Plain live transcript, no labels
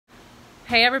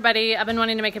Hey everybody, I've been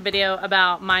wanting to make a video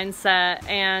about mindset,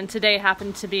 and today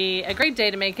happened to be a great day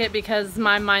to make it because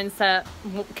my mindset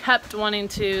kept wanting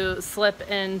to slip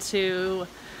into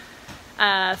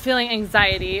feeling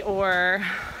anxiety or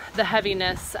the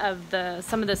heaviness of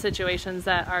some of the situations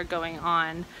that are going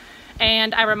on.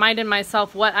 And I reminded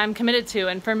myself what I'm committed to,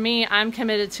 and for me, I'm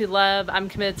committed to love, I'm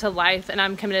committed to life, and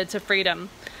I'm committed to freedom.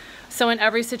 So in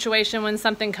every situation when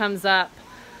something comes up,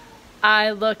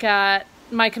 I look at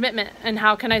my commitment and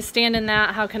how can I stand in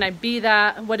that? How can I be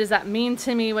that? What does that mean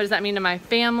to me? What does that mean to my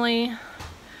family?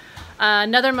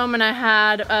 Another moment I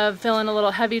had of feeling a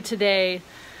little heavy today,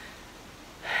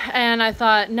 and I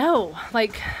thought, no,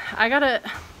 like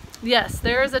yes,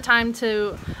 there is a time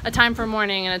for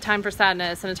mourning and a time for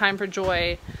sadness and a time for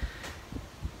joy.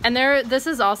 And this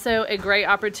is also a great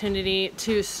opportunity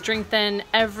to strengthen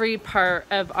every part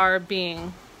of our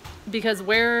being, because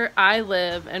where I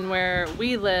live and where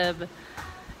we live,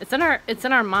 it's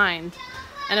in our mind.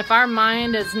 And if our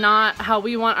mind is not how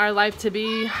we want our life to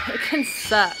be, it can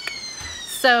suck.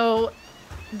 So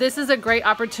this is a great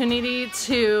opportunity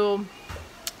to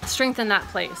strengthen that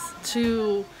place,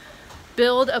 to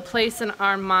build a place in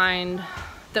our mind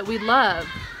that we love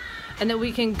and that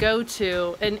we can go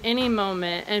to in any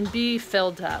moment and be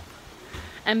filled up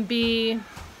and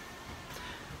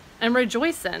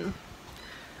rejoice in.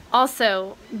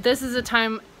 Also, this is a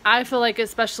time I feel like,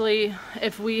 especially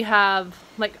if we have,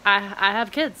 like I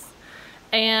have kids,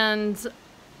 and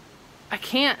I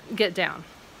can't get down.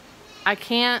 I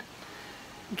can't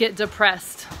get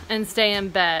depressed and stay in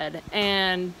bed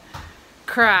and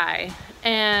cry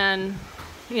and,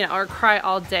 or cry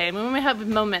all day. I mean, we may have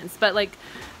moments, but like,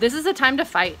 this is a time to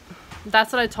fight.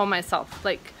 That's what I told myself.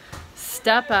 Like,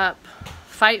 step up,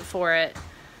 fight for it.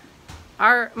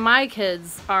 My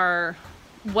kids are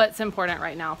what's important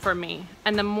right now for me,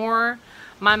 and the more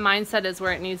my mindset is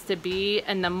where it needs to be,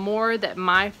 and the more that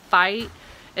my fight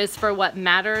is for what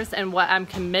matters and what I'm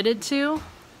committed to,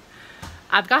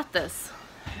 I've got this,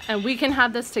 and we can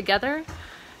have this together,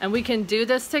 and we can do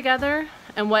this together.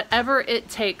 And whatever it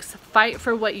takes, fight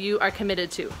for what you are committed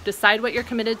to. Decide what you're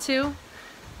committed to,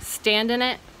 stand in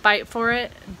it, fight for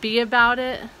it, be about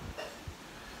it.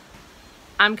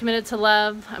 I'm committed to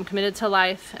love, I'm committed to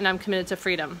life, and I'm committed to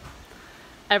freedom.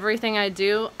 Everything I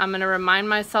do, I'm going to remind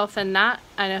myself in that,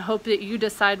 and I hope that you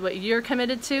decide what you're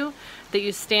committed to, that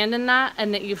you stand in that,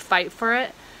 and that you fight for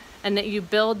it, and that you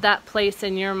build that place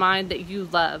in your mind that you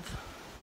love.